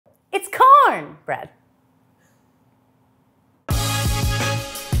It's cornbread.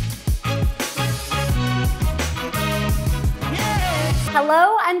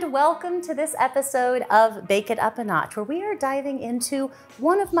 Hello and welcome to this episode of Bake It Up a Notch, where we are diving into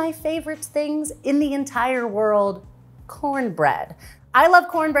one of my favorite things in the entire world, cornbread. I love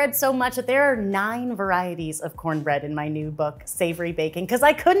cornbread so much that there are 9 varieties of cornbread in my new book, Savory Baking, because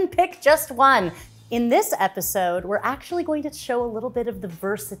I couldn't pick just one. In this episode, we're actually going to show a little bit of the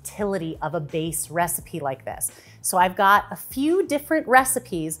versatility of a base recipe like this. So I've got a few different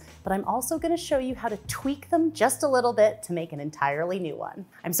recipes, but I'm also going to show you how to tweak them just a little bit to make an entirely new one.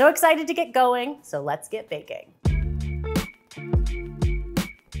 I'm so excited to get going, so let's get baking.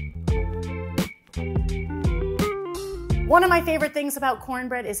 One of my favorite things about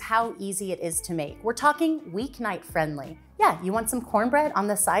cornbread is how easy it is to make. We're talking weeknight friendly. Yeah, you want some cornbread on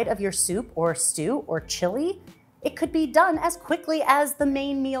the side of your soup or stew or chili? It could be done as quickly as the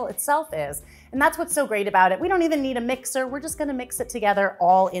main meal itself is. And that's what's so great about it. We don't even need a mixer. We're just gonna mix it together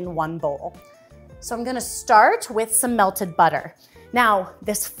all in one bowl. So I'm gonna start with some melted butter. Now,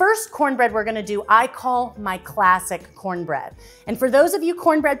 this first cornbread we're gonna do, I call my classic cornbread. And for those of you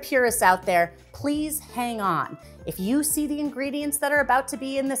cornbread purists out there, please hang on. If you see the ingredients that are about to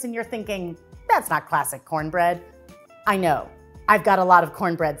be in this and you're thinking, that's not classic cornbread, I know. I've got a lot of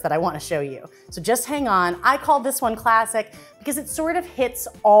cornbreads that I want to show you. So just hang on. I call this one classic because it sort of hits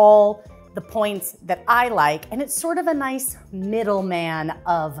all the points that I like, and it's sort of a nice middleman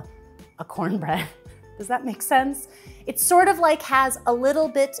of a cornbread. Does that make sense? It sort of like has a little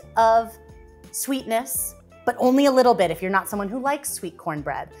bit of sweetness, but only a little bit if you're not someone who likes sweet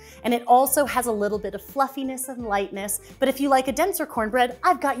cornbread. And it also has a little bit of fluffiness and lightness, but if you like a denser cornbread,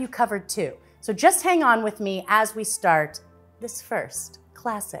 I've got you covered too. So just hang on with me as we start this first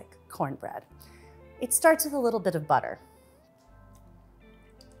classic cornbread. It starts with a little bit of butter.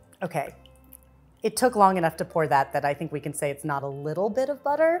 Okay, it took long enough to pour that I think we can say it's not a little bit of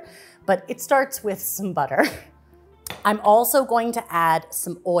butter, but it starts with some butter. I'm also going to add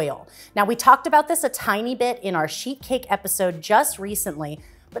some oil. Now, we talked about this a tiny bit in our sheet cake episode just recently,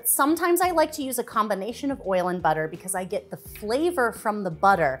 but sometimes I like to use a combination of oil and butter because I get the flavor from the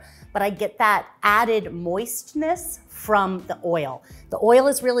butter, but I get that added moistness from the oil. The oil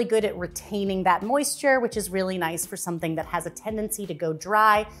is really good at retaining that moisture, which is really nice for something that has a tendency to go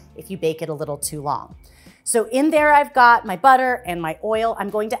dry if you bake it a little too long. So in there, I've got my butter and my oil. I'm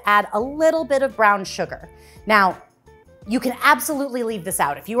going to add a little bit of brown sugar. Now, you can absolutely leave this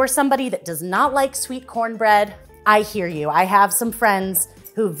out. If you are somebody that does not like sweet cornbread, I hear you. I have some friends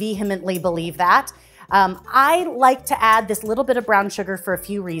who vehemently believe that. I like to add this little bit of brown sugar for a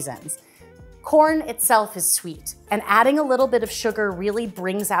few reasons. Corn itself is sweet, and adding a little bit of sugar really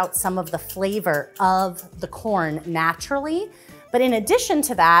brings out some of the flavor of the corn naturally. But in addition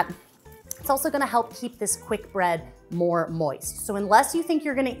to that, it's also gonna help keep this quick bread more moist. So unless you think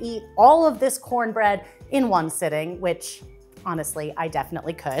you're gonna eat all of this cornbread in one sitting, which honestly, I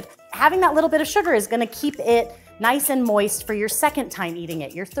definitely could, having that little bit of sugar is gonna keep it nice and moist for your second time eating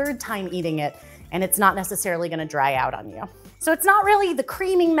it, your third time eating it, and it's not necessarily gonna dry out on you. So it's not really the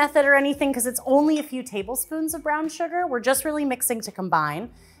creaming method or anything because it's only a few tablespoons of brown sugar. We're just really mixing to combine.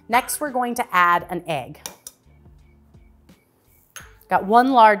 Next, we're going to add an egg. Got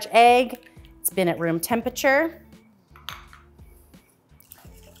 1 large egg. It's been at room temperature.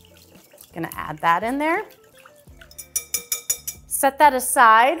 Gonna add that in there. Set that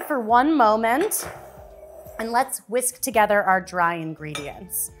aside for 1 moment, and let's whisk together our dry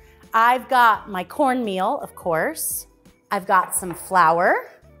ingredients. I've got my cornmeal, of course. I've got some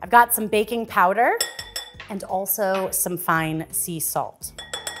flour. I've got some baking powder, and also some fine sea salt.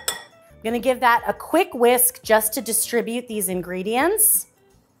 I'm gonna give that a quick whisk just to distribute these ingredients.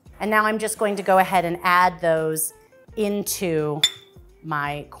 And now I'm just going to go ahead and add those into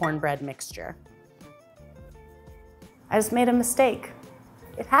my cornbread mixture. I just made a mistake.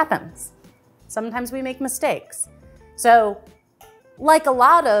 It happens. Sometimes we make mistakes. So, like a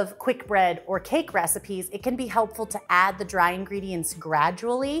lot of quick bread or cake recipes, it can be helpful to add the dry ingredients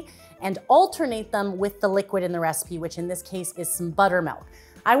gradually and alternate them with the liquid in the recipe, which in this case is some buttermilk.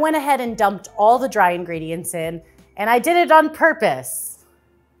 I went ahead and dumped all the dry ingredients in, and I did it on purpose,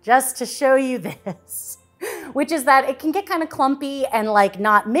 just to show you this, which is that it can get kind of clumpy and like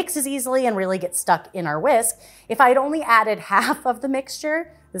not mix as easily and really get stuck in our whisk. If I'd only added half of the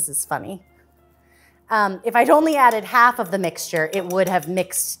mixture, this is funny. If I'd only added half of the mixture, it would have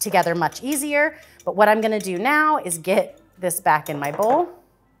mixed together much easier. But what I'm gonna do now is get this back in my bowl,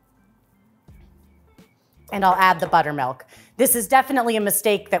 and I'll add the buttermilk. This is definitely a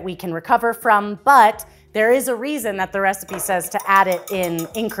mistake that we can recover from, but There is a reason that the recipe says to add it in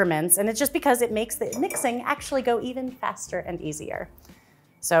increments, and it's just because it makes the mixing actually go even faster and easier.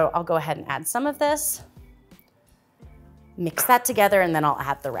 So I'll go ahead and add some of this, mix that together, and then I'll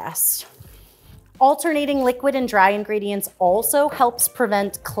add the rest. Alternating liquid and dry ingredients also helps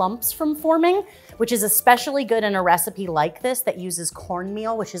prevent clumps from forming, which is especially good in a recipe like this that uses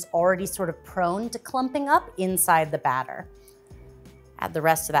cornmeal, which is already sort of prone to clumping up inside the batter. Add the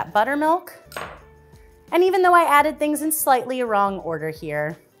rest of that buttermilk. And even though I added things in slightly wrong order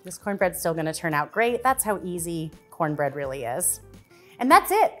here, this cornbread's still gonna turn out great. That's how easy cornbread really is. And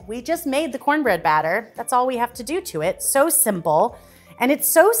that's it. We just made the cornbread batter. That's all we have to do to it. So simple. And it's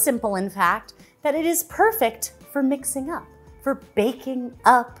so simple, in fact, that it is perfect for mixing up, for baking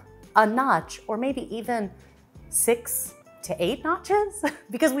up a notch, or maybe even 6 to 8 notches,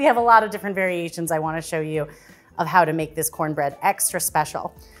 because we have a lot of different variations I wanna show you of how to make this cornbread extra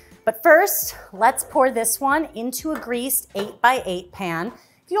special. But first, let's pour this one into a greased 8x8 pan.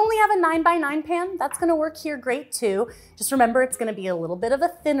 If you only have a 9x9 pan, that's gonna work here great too. Just remember, it's gonna be a little bit of a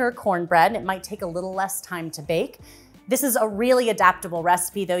thinner cornbread, and it might take a little less time to bake. This is a really adaptable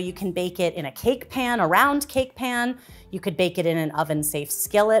recipe though. You can bake it in a cake pan, a round cake pan. You could bake it in an oven-safe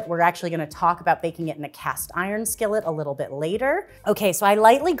skillet. We're actually gonna talk about baking it in a cast iron skillet a little bit later. Okay, so I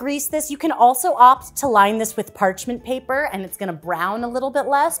lightly grease this. You can also opt to line this with parchment paper and it's gonna brown a little bit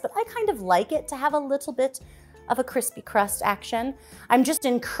less, but I kind of like it to have a little bit of a crispy crust action. I'm just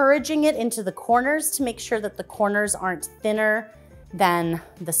encouraging it into the corners to make sure that the corners aren't thinner than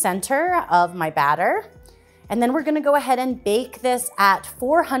the center of my batter. And then we're gonna go ahead and bake this at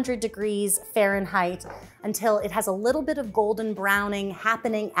 400 degrees Fahrenheit until it has a little bit of golden browning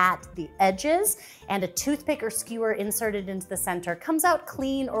happening at the edges, and a toothpick or skewer inserted into the center comes out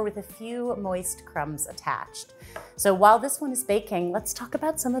clean or with a few moist crumbs attached. So while this one is baking, let's talk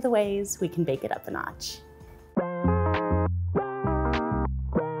about some of the ways we can bake it up a notch.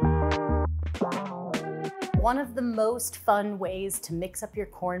 One of the most fun ways to mix up your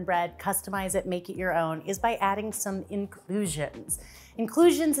cornbread, customize it, make it your own, is by adding some inclusions.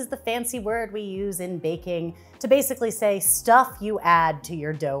 Inclusions is the fancy word we use in baking to basically say stuff you add to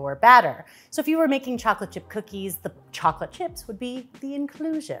your dough or batter. So if you were making chocolate chip cookies, the chocolate chips would be the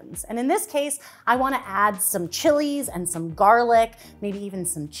inclusions. And in this case, I want to add some chilies and some garlic, maybe even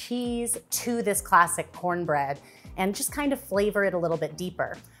some cheese to this classic cornbread and just kind of flavor it a little bit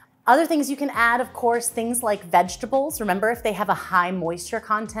deeper. Other things you can add, of course, things like vegetables. Remember, if they have a high moisture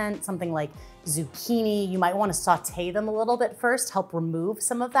content, something like zucchini, you might want to saute them a little bit first, help remove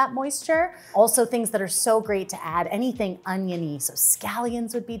some of that moisture. Also, things that are so great to add, anything oniony, so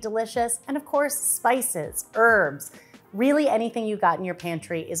scallions would be delicious. And of course, spices, herbs, really anything you got in your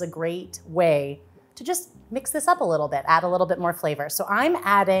pantry is a great way to just mix this up a little bit, add a little bit more flavor. So I'm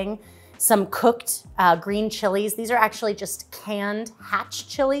adding some cooked green chilies. These are actually just canned Hatch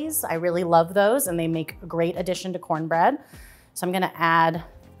chilies. I really love those and they make a great addition to cornbread. So I'm gonna add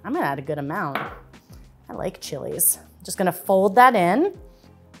a good amount. I like chilies. Just gonna fold that in.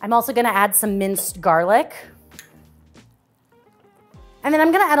 I'm also gonna add some minced garlic. And then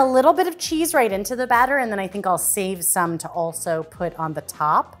I'm gonna add a little bit of cheese right into the batter, and then I think I'll save some to also put on the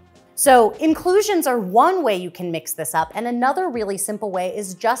top. So inclusions are one way you can mix this up, and another really simple way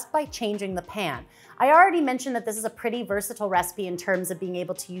is just by changing the pan. I already mentioned that this is a pretty versatile recipe in terms of being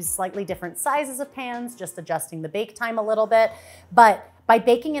able to use slightly different sizes of pans, just adjusting the bake time a little bit. But by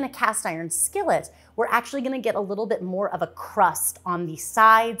baking in a cast iron skillet, we're actually gonna get a little bit more of a crust on the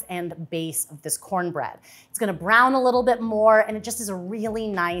sides and base of this cornbread. It's gonna brown a little bit more, and it just is a really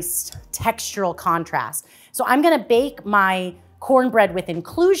nice textural contrast. So I'm gonna bake my cornbread with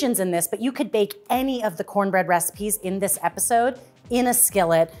inclusions in this, but you could bake any of the cornbread recipes in this episode in a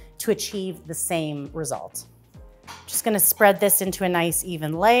skillet to achieve the same result. Just gonna spread this into a nice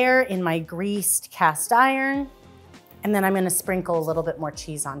even layer in my greased cast iron, and then I'm gonna sprinkle a little bit more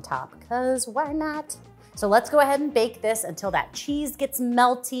cheese on top, because why not? So let's go ahead and bake this until that cheese gets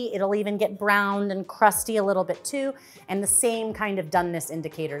melty. It'll even get browned and crusty a little bit too, and the same kind of doneness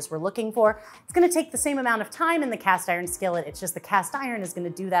indicators we're looking for. It's gonna take the same amount of time in the cast iron skillet. It's just the cast iron is gonna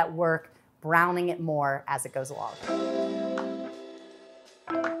do that work, browning it more as it goes along.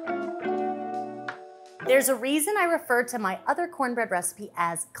 There's a reason I refer to my other cornbread recipe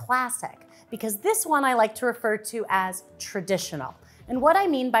as classic, because this one I like to refer to as traditional. And what I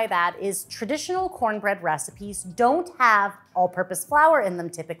mean by that is traditional cornbread recipes don't have all-purpose flour in them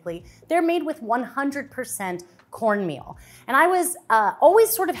typically. They're made with 100% cornmeal. And I was always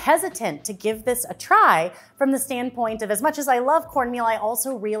sort of hesitant to give this a try from the standpoint of, as much as I love cornmeal, I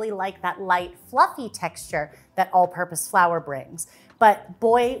also really like that light, fluffy texture that all-purpose flour brings. But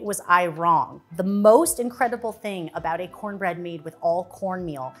boy, was I wrong. The most incredible thing about a cornbread made with all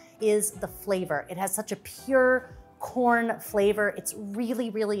cornmeal is the flavor. It has such a pure corn flavor. It's really,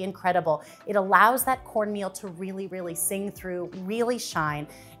 really incredible. It allows that cornmeal to really, really sing through, really shine.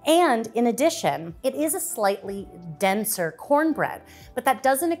 And in addition, it is a slightly denser cornbread, but that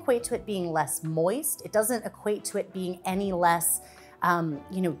doesn't equate to it being less moist. It doesn't equate to it being any less,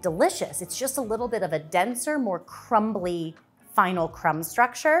 delicious. It's just a little bit of a denser, more crumbly final crumb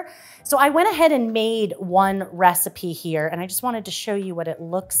structure. So I went ahead and made one recipe here, and I just wanted to show you what it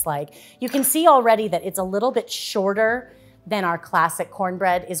looks like. You can see already that it's a little bit shorter than our classic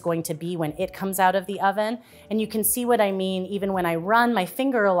cornbread is going to be when it comes out of the oven. And you can see what I mean. Even when I run my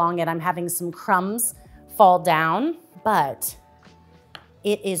finger along it, I'm having some crumbs fall down, but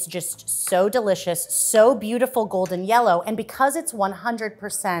it is just so delicious, so beautiful golden yellow. And because it's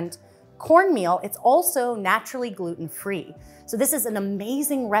 100% cornmeal, it's also naturally gluten-free. So this is an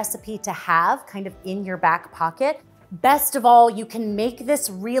amazing recipe to have kind of in your back pocket. Best of all, you can make this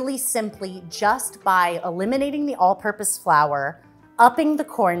really simply just by eliminating the all-purpose flour, upping the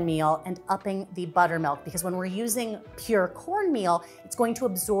cornmeal, and upping the buttermilk, because when we're using pure cornmeal, it's going to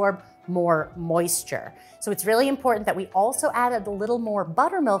absorb more moisture. So it's really important that we also added a little more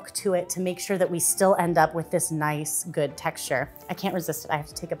buttermilk to it to make sure that we still end up with this nice, good texture. I can't resist it, I have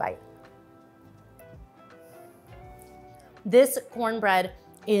to take a bite. This cornbread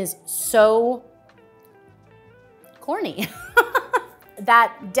is so corny.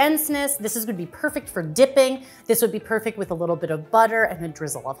 That denseness, this is gonna be perfect for dipping. This would be perfect with a little bit of butter and a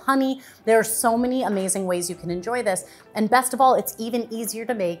drizzle of honey. There are so many amazing ways you can enjoy this. And best of all, it's even easier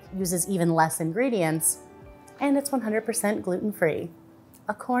to make, uses even less ingredients, and it's 100% gluten-free.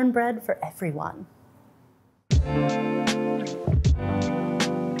 A cornbread for everyone.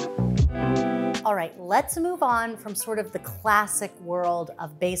 All right, let's move on from sort of the classic world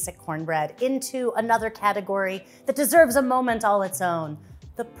of basic cornbread into another category that deserves a moment all its own,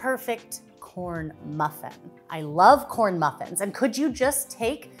 the perfect corn muffin. I love corn muffins, and could you just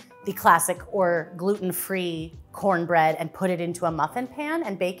take the classic or gluten-free cornbread and put it into a muffin pan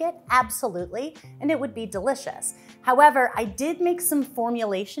and bake it? Absolutely, and it would be delicious. However, I did make some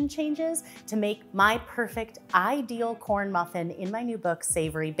formulation changes to make my perfect ideal corn muffin in my new book,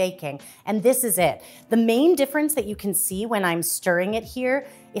 Savory Baking, and this is it. The main difference that you can see when I'm stirring it here,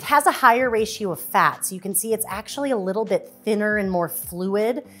 it has a higher ratio of fat, so you can see it's actually a little bit thinner and more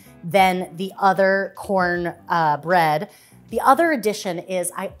fluid than the other corn bread. The other addition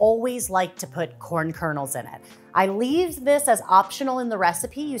is I always like to put corn kernels in it. I leave this as optional in the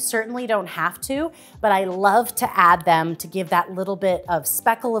recipe. You certainly don't have to, but I love to add them to give that little bit of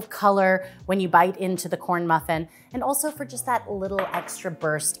speckle of color when you bite into the corn muffin, and also for just that little extra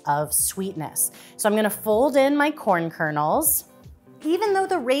burst of sweetness. So I'm gonna fold in my corn kernels. Even though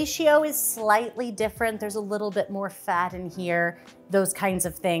the ratio is slightly different, there's a little bit more fat in here, those kinds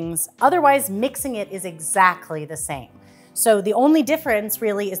of things. Otherwise, mixing it is exactly the same. So the only difference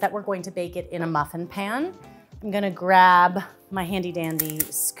really is that we're going to bake it in a muffin pan. I'm gonna grab my handy dandy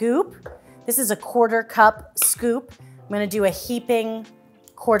scoop. This is a 1/4 cup scoop. I'm gonna do a heaping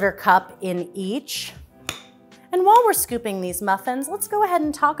 1/4 cup in each. And while we're scooping these muffins, let's go ahead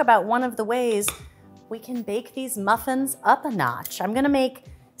and talk about one of the ways we can bake these muffins up a notch. I'm gonna make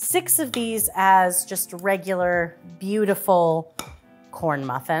 6 of these as just regular, beautiful corn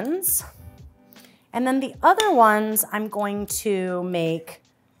muffins. And then the other ones, I'm going to make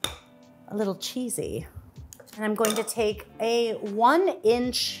a little cheesy. And I'm going to take a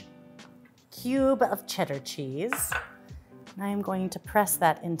 1-inch cube of cheddar cheese, and I am going to press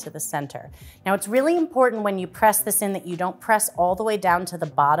that into the center. Now it's really important when you press this in that you don't press all the way down to the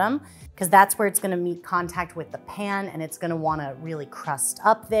bottom, because that's where it's gonna meet contact with the pan and it's gonna wanna really crust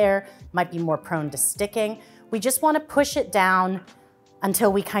up there, might be more prone to sticking. We just wanna push it down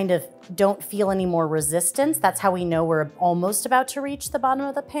until we kind of don't feel any more resistance. That's how we know we're almost about to reach the bottom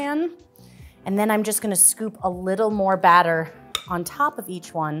of the pan. And then I'm just gonna scoop a little more batter on top of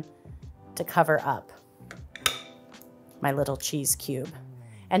each one to cover up my little cheese cube.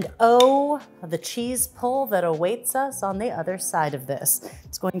 And oh, the cheese pull that awaits us on the other side of this.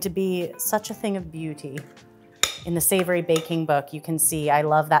 It's going to be such a thing of beauty. In the Savory Baking book, you can see, I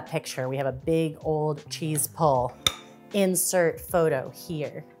love that picture. We have a big old cheese pull. Insert photo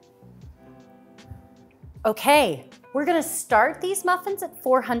here. Okay, we're gonna start these muffins at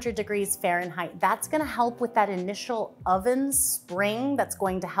 400 degrees Fahrenheit. That's gonna help with that initial oven spring that's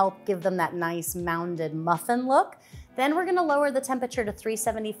going to help give them that nice mounded muffin look. Then we're gonna lower the temperature to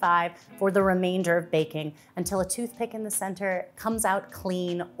 375 for the remainder of baking until a toothpick in the center comes out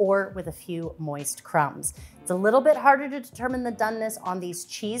clean or with a few moist crumbs. It's a little bit harder to determine the doneness on these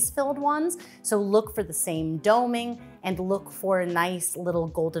cheese-filled ones, so look for the same doming and look for a nice little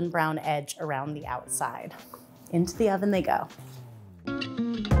golden brown edge around the outside. Into the oven they go.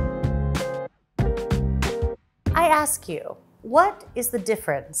 I ask you, what is the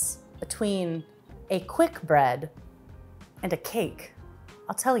difference between a quick bread and a cake?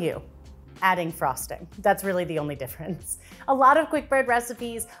 I'll tell you, adding frosting. That's really the only difference. A lot of quick bread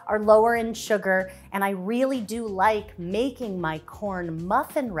recipes are lower in sugar, and I really do like making my corn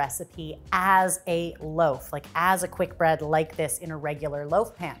muffin recipe as a loaf, like as a quick bread like this in a regular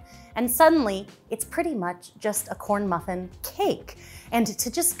loaf pan. And suddenly, it's pretty much just a corn muffin cake. And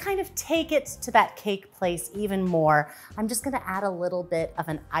to just kind of take it to that cake place even more, I'm just gonna add a little bit of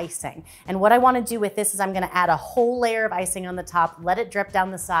an icing. And what I wanna do with this is I'm gonna add a whole layer of icing on the top, let it drip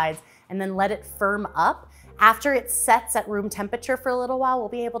down the sides, and then let it firm up. After it sets at room temperature for a little while, we'll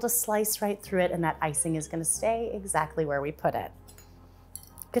be able to slice right through it, and that icing is gonna stay exactly where we put it.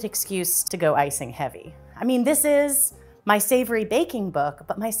 Good excuse to go icing heavy. I mean, this is my savory baking book,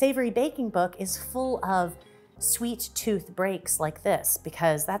 but my savory baking book is full of sweet tooth breaks like this,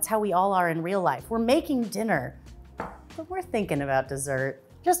 because that's how we all are in real life. We're making dinner, but we're thinking about dessert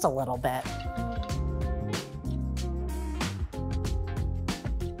just a little bit.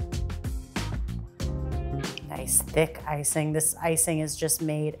 Nice thick icing. This icing is just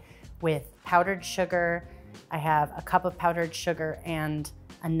made with powdered sugar. I have a cup of powdered sugar and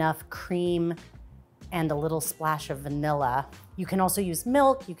enough cream and a little splash of vanilla. You can also use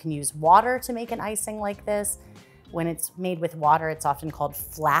milk, you can use water to make an icing like this. When it's made with water, it's often called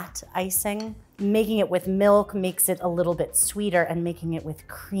flat icing. Making it with milk makes it a little bit sweeter, and making it with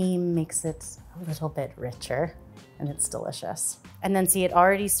cream makes it a little bit richer, and it's delicious. And then see, it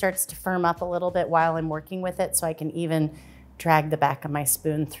already starts to firm up a little bit while I'm working with it, so I can even drag the back of my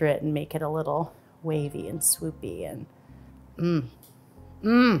spoon through it and make it a little wavy and swoopy, and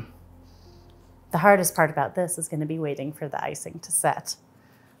The hardest part about this is gonna be waiting for the icing to set.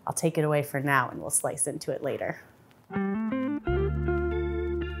 I'll take it away for now and we'll slice into it later.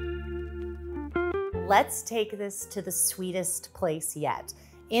 Let's take this to the sweetest place yet.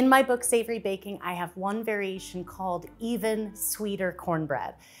 In my book, Savory Baking, I have one variation called Even Sweeter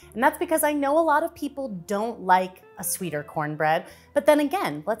Cornbread. And that's because I know a lot of people don't like a sweeter cornbread, but then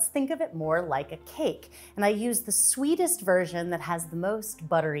again, let's think of it more like a cake. And I use the sweetest version that has the most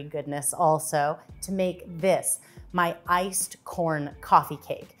buttery goodness also to make this, my iced corn coffee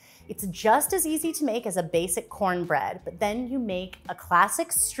cake. It's just as easy to make as a basic cornbread, but then you make a classic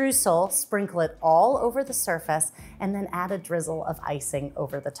streusel, sprinkle it all over the surface, and then add a drizzle of icing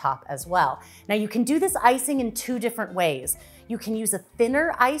over the top as well. Now you can do this icing in two different ways. You can use a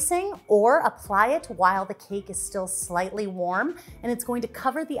thinner icing or apply it while the cake is still slightly warm, and it's going to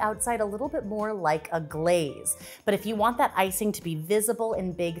cover the outside a little bit more like a glaze. But if you want that icing to be visible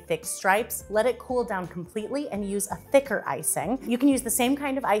in big, thick stripes, let it cool down completely and use a thicker icing. You can use the same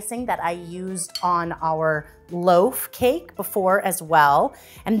kind of icing that I used on our loaf cake before as well.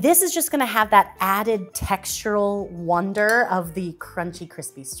 And this is just gonna have that added textural wonder of the crunchy,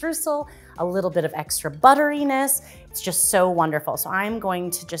 crispy streusel, a little bit of extra butteriness. It's just so wonderful. So I'm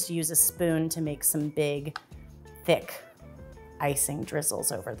going to just use a spoon to make some big, thick icing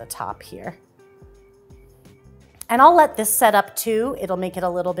drizzles over the top here. And I'll let this set up too. It'll make it a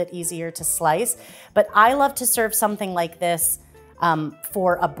little bit easier to slice, but I love to serve something like this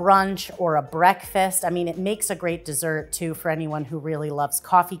for a brunch or a breakfast. I mean, it makes a great dessert too for anyone who really loves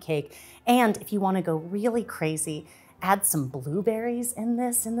coffee cake. And if you want to go really crazy, add some blueberries in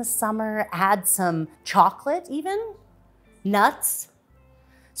this in the summer, add some chocolate even, nuts.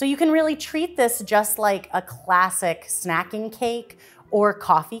 So you can really treat this just like a classic snacking cake or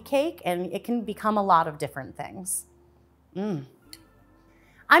coffee cake, and it can become a lot of different things.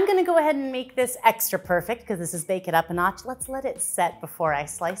 I'm gonna go ahead and make this extra perfect because this is bake it up a notch. Let's let it set before I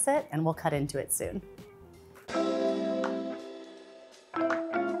slice it, and we'll cut into it soon.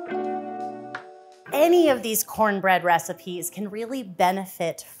 Any of these cornbread recipes can really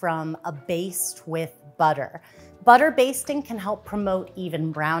benefit from a baste with butter. Butter basting can help promote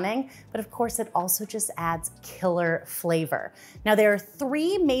even browning, but of course it also just adds killer flavor. Now there are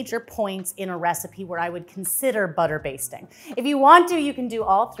three major points in a recipe where I would consider butter basting. If you want to, you can do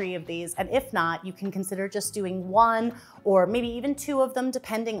all three of these, and if not, you can consider just doing one or maybe even 2 of them,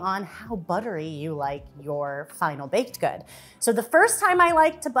 depending on how buttery you like your final baked good. So the first time I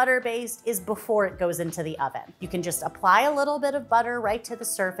like to butter baste is before it goes into the oven. You can just apply a little bit of butter right to the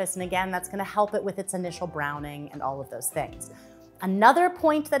surface, and again, that's gonna help it with its initial browning and all of those things. Another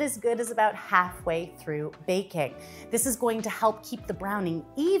point that is good is about halfway through baking. This is going to help keep the browning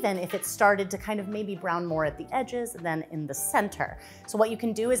even if it started to kind of maybe brown more at the edges than in the center. So what you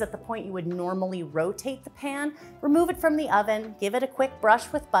can do is at the point you would normally rotate the pan, remove it from the oven, give it a quick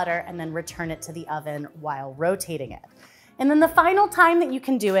brush with butter, and then return it to the oven while rotating it. And then the final time that you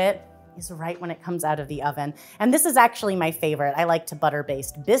can do it is right when it comes out of the oven. And this is actually my favorite. I like to butter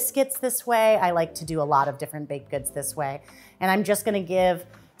baste biscuits this way. I like to do a lot of different baked goods this way. And I'm just gonna give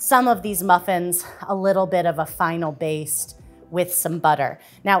some of these muffins a little bit of a final baste with some butter.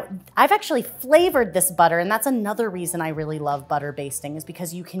 Now, I've actually flavored this butter, and that's another reason I really love butter basting, is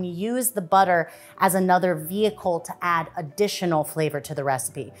because you can use the butter as another vehicle to add additional flavor to the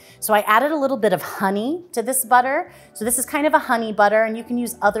recipe. So I added a little bit of honey to this butter. So this is kind of a honey butter, and you can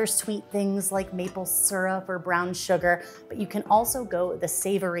use other sweet things like maple syrup or brown sugar, but you can also go the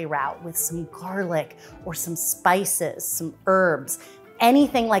savory route with some garlic or some spices, some herbs.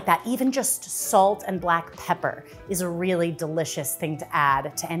 Anything like that, even just salt and black pepper is a really delicious thing to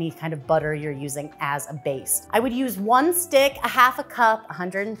add to any kind of butter you're using as a base. I would use 1 stick, a half a cup,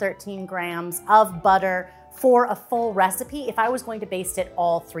 113 grams of butter for a full recipe if I was going to baste it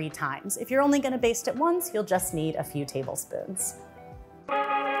all 3 times. If you're only gonna baste it once, you'll just need a few tablespoons.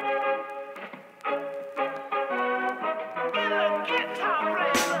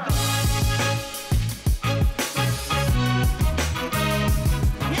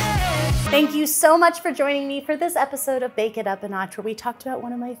 Thank you so much for joining me for this episode of Bake It Up a Notch, where we talked about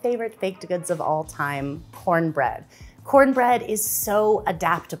one of my favorite baked goods of all time, cornbread. Cornbread is so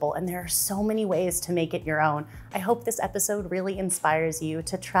adaptable, and there are so many ways to make it your own. I hope this episode really inspires you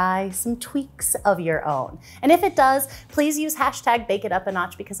to try some tweaks of your own. And if it does, please use hashtag Bake It Up a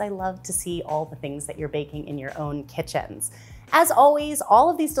Notch, because I love to see all the things that you're baking in your own kitchens. As always, all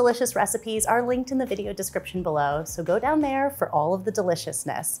of these delicious recipes are linked in the video description below, so go down there for all of the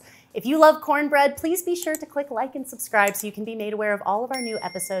deliciousness. If you love cornbread, please be sure to click like and subscribe so you can be made aware of all of our new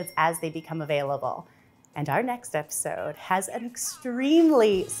episodes as they become available. And our next episode has an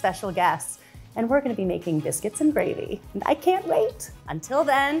extremely special guest, and we're gonna be making biscuits and gravy, and I can't wait. Until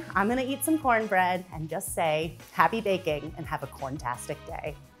then, I'm gonna eat some cornbread and just say happy baking and have a corntastic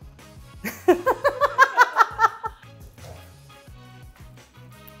day.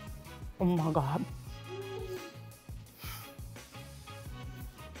 Oh my God.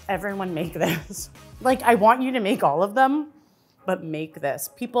 Everyone make this. Like, I want you to make all of them, but make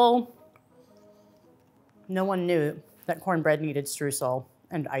this. People, no one knew that cornbread needed streusel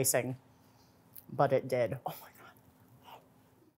and icing, but it did. Oh my